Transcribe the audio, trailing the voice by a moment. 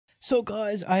So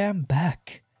guys, I am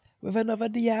back with another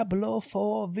Diablo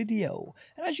 4 video.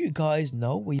 And as you guys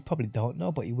know, well you probably don't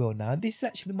know, but you will now, this is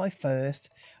actually my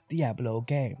first Diablo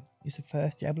game. It's the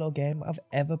first Diablo game I've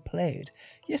ever played.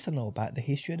 Yes, I know about the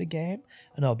history of the game,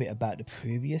 I know a bit about the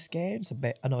previous games,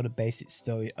 I know the basic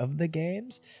story of the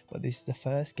games, but this is the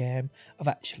first game I've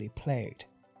actually played.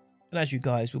 And as you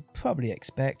guys will probably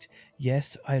expect,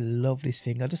 yes, I love this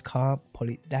thing, I just can't pull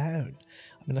it down.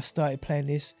 I mean, I started playing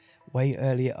this way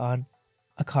earlier on.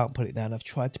 I can't put it down. I've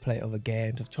tried to play other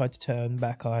games. I've tried to turn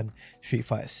back on Street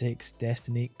Fighter 6,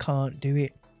 Destiny. Can't do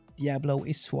it. Diablo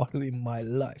is swallowing my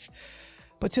life.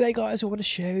 But today, guys, I want to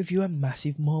share with you a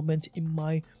massive moment in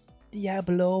my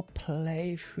Diablo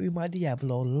playthrough, my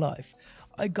Diablo life.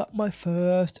 I got my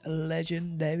first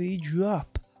legendary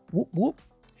drop. Whoop whoop.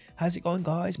 How's it going,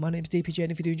 guys? My name's DPJ,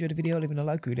 and if you do enjoy the video, leaving a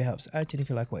like really helps out. And if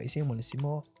you like what you see and want to see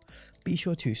more, be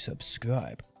sure to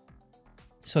subscribe.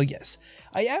 So yes,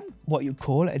 I am what you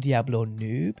call a Diablo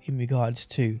noob in regards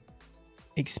to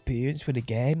experience with the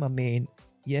game. I mean,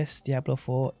 yes, Diablo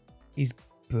 4 is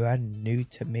brand new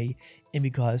to me in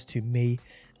regards to me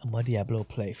and my Diablo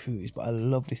playthroughs, but I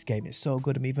love this game. It's so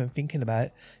good. I'm even thinking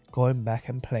about going back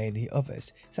and playing the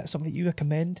others. Is that something you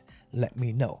recommend? Let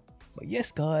me know. But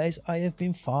yes, guys, I have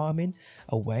been farming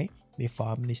away. Been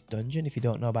farming this dungeon. If you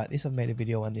don't know about this, I've made a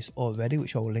video on this already,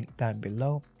 which I will link down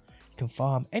below. You can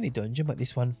farm any dungeon, but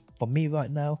this one for me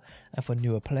right now and for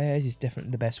newer players is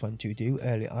definitely the best one to do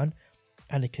early on.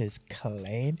 Annika's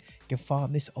Claim. You can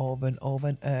farm this over and over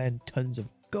and earn tons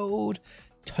of gold,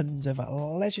 tons of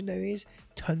legendaries,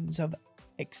 tons of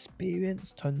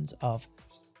experience, tons of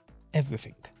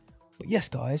everything. But yes,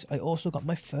 guys, I also got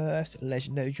my first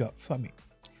legendary drop from it.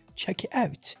 Check it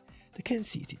out. The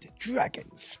conceited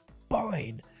dragon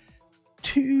spine,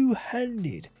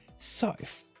 two-handed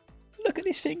scythe. Look at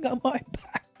this thing on my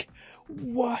back.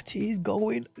 What is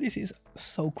going? This is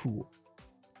so cool.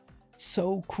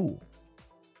 So cool.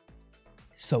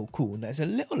 So cool. Now it's a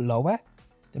little lower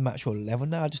than my actual level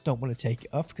now. I just don't want to take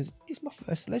it off because it's my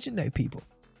first legendary, people.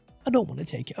 I don't want to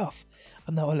take it off.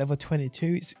 I'm now at level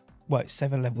 22. It's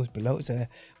 7 levels below. It's it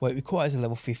requires a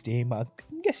level 15, but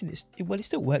I'm guessing it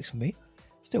still works for me. It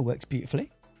still works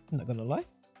beautifully. I'm not gonna lie.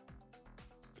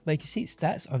 But you can see its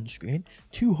stats on screen.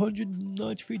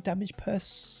 293 damage per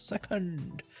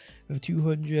second. With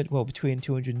between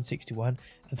 261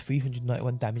 and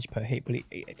 391 damage per hit. But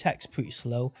it attacks pretty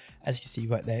slow. As you can see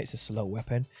right there, it's a slow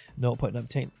weapon.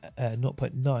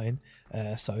 0.9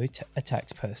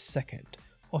 attacks per second.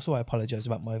 Also, I apologise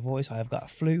about my voice. I have got a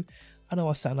flu. I know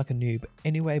I sound like a noob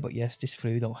anyway, but yes, this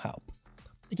flu don't help.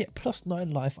 You get plus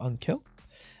 9 life on kill.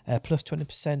 Plus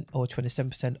 20% or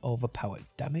 27% overpowered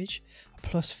damage,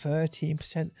 plus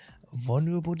 13%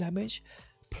 vulnerable damage,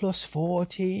 plus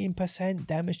 14%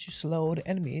 damage to slowed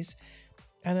enemies,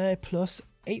 and a plus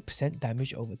 8%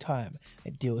 damage over time.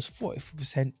 It deals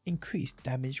 40% increased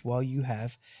damage while you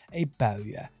have a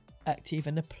barrier active,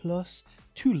 and a plus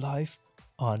 2 life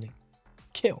on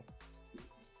kill.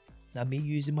 Now, me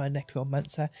using my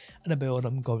necromancer and a build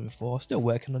I'm going for, still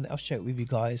working on it. I'll share it with you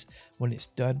guys when it's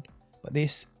done. But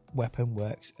this weapon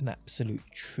works an absolute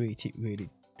treat, it really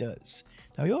does.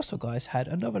 Now, we also, guys, had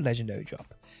another legendary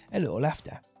drop a little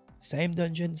after. Same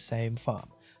dungeon, same farm.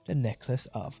 The Necklace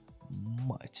of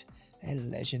Might, a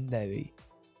legendary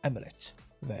amulet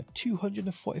with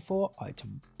 244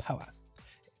 item power.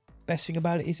 Best thing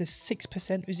about it is a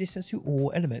 6% resistance to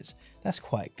all elements. That's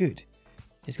quite good.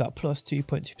 It's got plus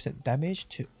 2.2% damage,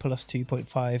 to plus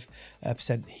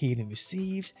 2.5% healing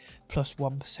received, plus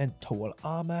 1% total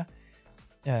armor.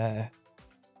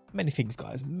 Many things,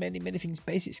 guys, many things.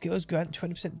 Basic skills grant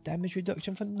 20% damage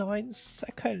reduction for 9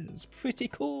 seconds. Pretty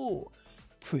cool.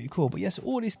 But yes,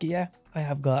 all this gear I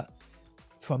have got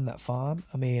from that farm.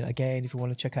 I mean, again, if you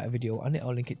want to check out a video on it,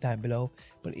 I'll link it down below.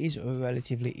 But it is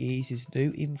relatively easy to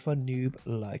do, even for a noob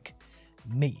like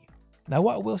me. Now,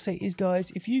 what I will say is, guys,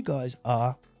 if you guys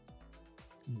are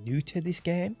new to this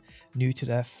game, new to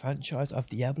the franchise of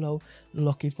Diablo,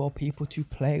 looking for people to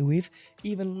play with,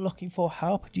 even looking for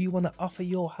help, do you want to offer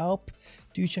your help?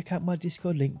 Do check out my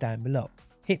Discord link down below.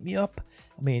 Hit me up.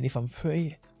 I mean, if I'm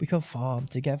free, we can farm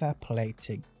together, play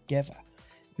together.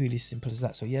 Really simple as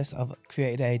that. So yes, I've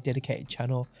created a dedicated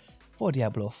channel for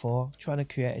Diablo 4, trying to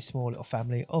create a small little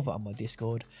family over on my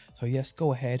Discord. So yes,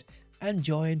 go ahead and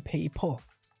join, people.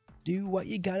 Do what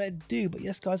you gotta do. But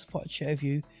yes, guys, I thought I'd share with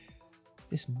you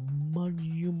this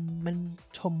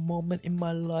monumental moment in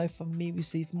my life of me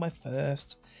receiving my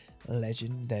first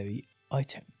legendary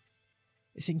item.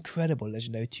 It's incredible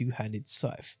legendary two-handed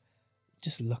scythe.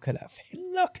 Just look at that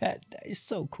thing. Look at that. It's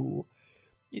so cool.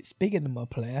 It's bigger than my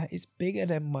player. It's bigger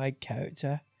than my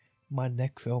character. my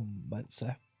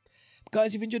necromancer. But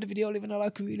guys, if you enjoyed the video, leaving a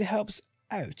like really helps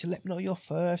out. To let me know your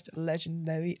first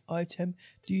legendary item.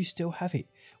 Do you still have it?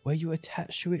 Were you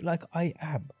attached to it like I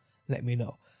am? Let me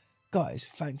know. Guys,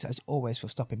 thanks as always for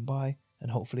stopping by,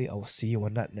 and hopefully I will see you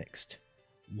on that next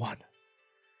one.